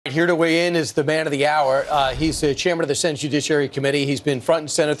Here to weigh in is the man of the hour. He's the chairman of the Senate Judiciary Committee. He's been front and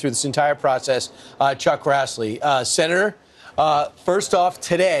center through this entire process, Chuck Grassley. Senator, first off,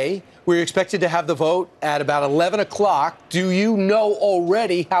 today, we're expected to have the vote at about 11 o'clock. Do you know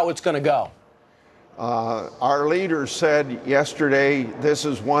already how it's going to go? Our leader said yesterday, this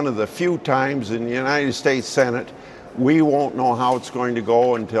is one of the few times in the United States Senate we won't know how it's going to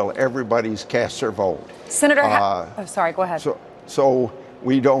go until everybody's cast their vote. Senator, sorry, go ahead. So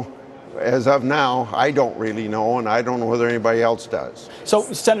we don't, as of now, I don't really know, and I don't know whether anybody else does. So,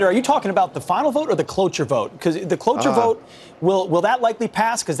 Senator, are you talking about the final vote or the cloture vote? Because the cloture vote, will that likely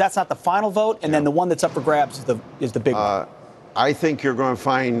pass? Because that's not the final vote, and then the one that's up for grabs is the big one. I think you're going to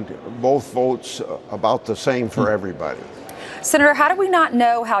find both votes about the same for everybody. Senator, how do we not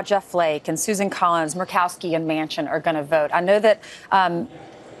know how Jeff Flake and Susan Collins, Murkowski, and Manchin are going to vote? I know that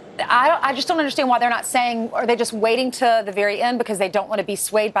I just don't understand why they're not saying, are they just waiting to the very end because they don't want to be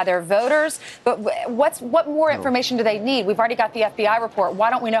swayed by their voters? But what more information do they need? We've already got the FBI report. Why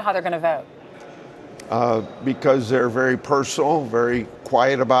don't we know how they're going to vote? Because they're very personal, very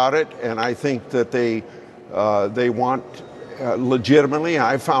quiet about it, and I think that they want legitimately.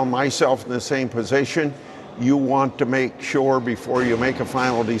 I found myself in the same position. You want to make sure before you make a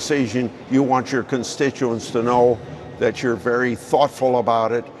final decision, you want your constituents to know that you're very thoughtful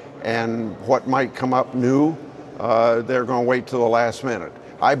about it, and what might come up new, they're going to wait till the last minute.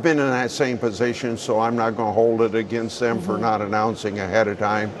 I've been in that same position, so I'm not going to hold it against them for not announcing ahead of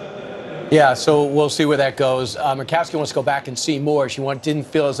time. Yeah, so we'll see where that goes. Murkowski wants to go back and see more. She didn't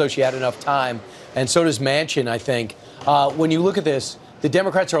feel as though she had enough time, and so does Manchin, I think. When you look at this, the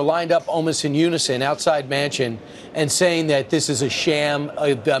Democrats are lined up almost in unison outside Manchin and saying that this is a sham.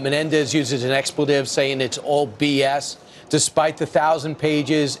 Menendez uses an expletive saying it's all BS, despite the 1,000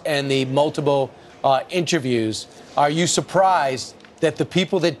 pages and the multiple interviews. Are you surprised that the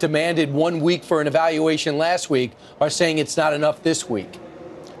people that demanded 1 week for an evaluation last week are saying it's not enough this week?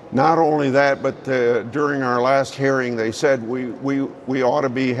 Not only that, but during our last hearing, they said we ought to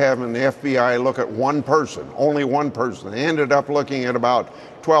be having the FBI look at one person, only one person. They ended up looking at about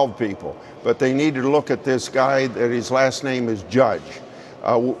 12 people, but they needed to look at this guy that his last name is Judge.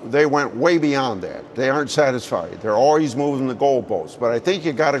 They went way beyond that. They aren't satisfied. They're always moving the goalposts. But I think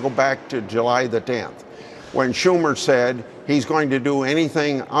you got to go back to July the 10th, when Schumer said he's going to do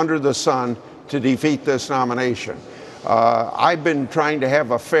anything under the sun to defeat this nomination. I've been trying to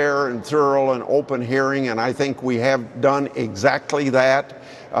have a fair and thorough and open hearing, and I think we have done exactly that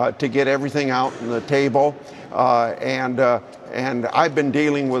to get everything out on the table. And I've been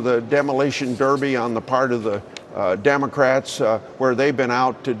dealing with a demolition derby on the part of the Democrats, where they've been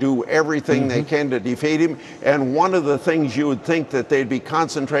out to do everything they can to defeat him. And one of the things you would think that they'd be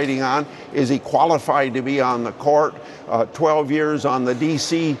concentrating on is he qualified to be on the court, 12 years on the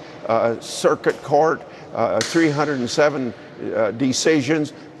D.C. Circuit Court. 307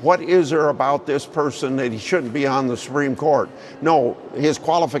 decisions. What is there about this person that he shouldn't be on the Supreme Court? No, his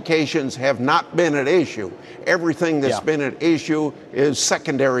qualifications have not been at issue. Everything that's been at issue is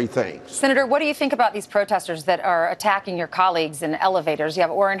secondary things. Senator, what do you think about these protesters that are attacking your colleagues in elevators? You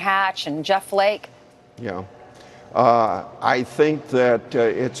have Orrin Hatch and Jeff Flake. Yeah. I think that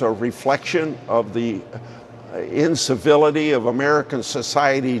it's a reflection of the incivility of American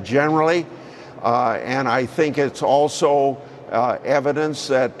society generally. And I think it's also evidence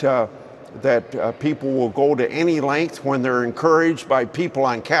that people will go to any length when they're encouraged by people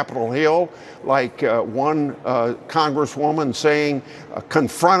on Capitol Hill, like one congresswoman saying,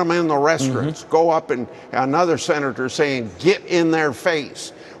 confront them in the restaurants, go up, and another senator saying, get in their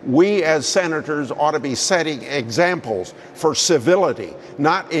face. We as senators ought to be setting examples for civility,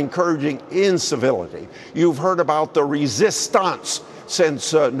 not encouraging incivility. You've heard about the resistance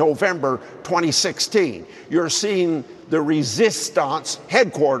since November 2016. You're seeing the resistance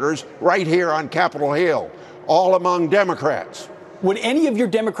headquarters right here on Capitol Hill, all among Democrats. Would any of your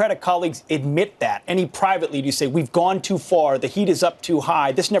Democratic colleagues admit that? Any privately, do you say, we've gone too far, the heat is up too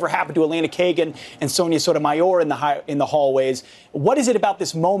high, this never happened to Elena Kagan and Sonia Sotomayor in the hallways? What is it about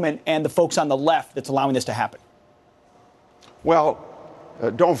this moment and the folks on the left that's allowing this to happen? Well,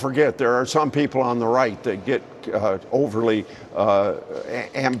 don't forget, there are some people on the right that get overly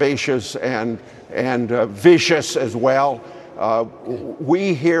ambitious and vicious as well.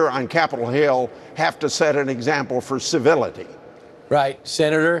 We here on Capitol Hill have to set an example for civility. Right.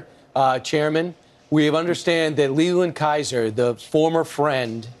 Senator, Chairman, we understand that Leland Kaiser, the former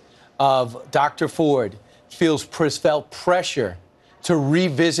friend of Dr. Ford, felt pressure to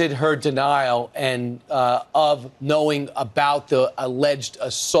revisit her denial and of knowing about the alleged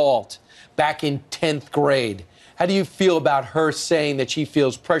assault back in 10th grade. How do you feel about her saying that she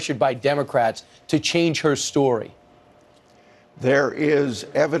feels pressured by Democrats to change her story? There is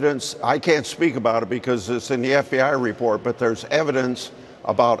evidence, I can't speak about it because it's in the FBI report, but there's evidence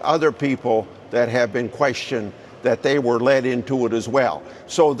about other people that have been questioned that they were led into it as well.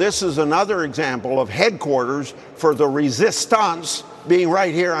 So this is another example of headquarters for the resistance being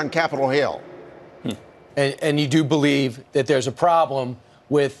right here on Capitol Hill. And you do believe that there's a problem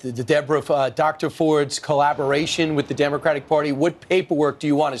with Dr. Ford's collaboration with the Democratic Party? What paperwork do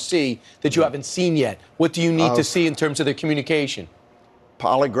you want to see that you haven't seen yet? What do you need to see in terms of their communication?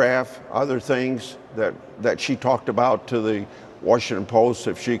 Polygraph, other things that she talked about to the Washington Post.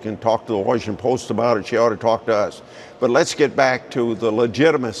 If she can talk to the Washington Post about it, she ought to talk to us. But let's get back to the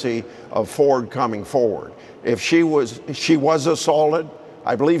legitimacy of Ford coming forward. If she was assaulted,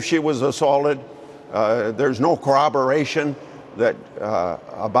 I believe she was assaulted. There's no corroboration that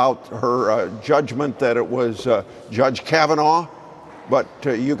about her judgment that it was Judge Kavanaugh, but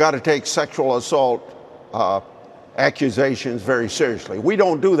you got to take sexual assault accusations very seriously. We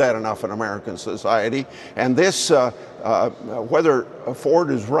don't do that enough in American society, and this, whether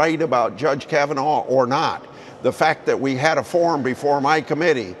Ford is right about Judge Kavanaugh or not, the fact that we had a forum before my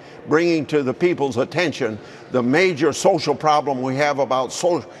committee bringing to the people's attention the major social problem we have about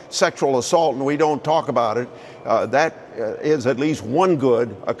sexual assault, and we don't talk about it, that is at least one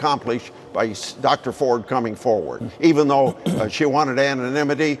good accomplished by Dr. Ford coming forward, even though she wanted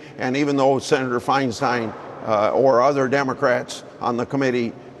anonymity, and even though Senator Feinstein or other Democrats on the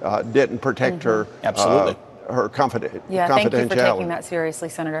committee didn't protect her, absolutely, her confidentiality. Yeah, thank you for taking that seriously,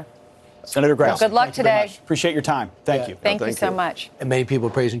 Senator. Senator Grassley, good luck today. Appreciate your time. Thank you. Thank you so much. And many people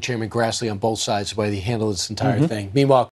praising Chairman Grassley on both sides the way he handled this entire thing. Meanwhile,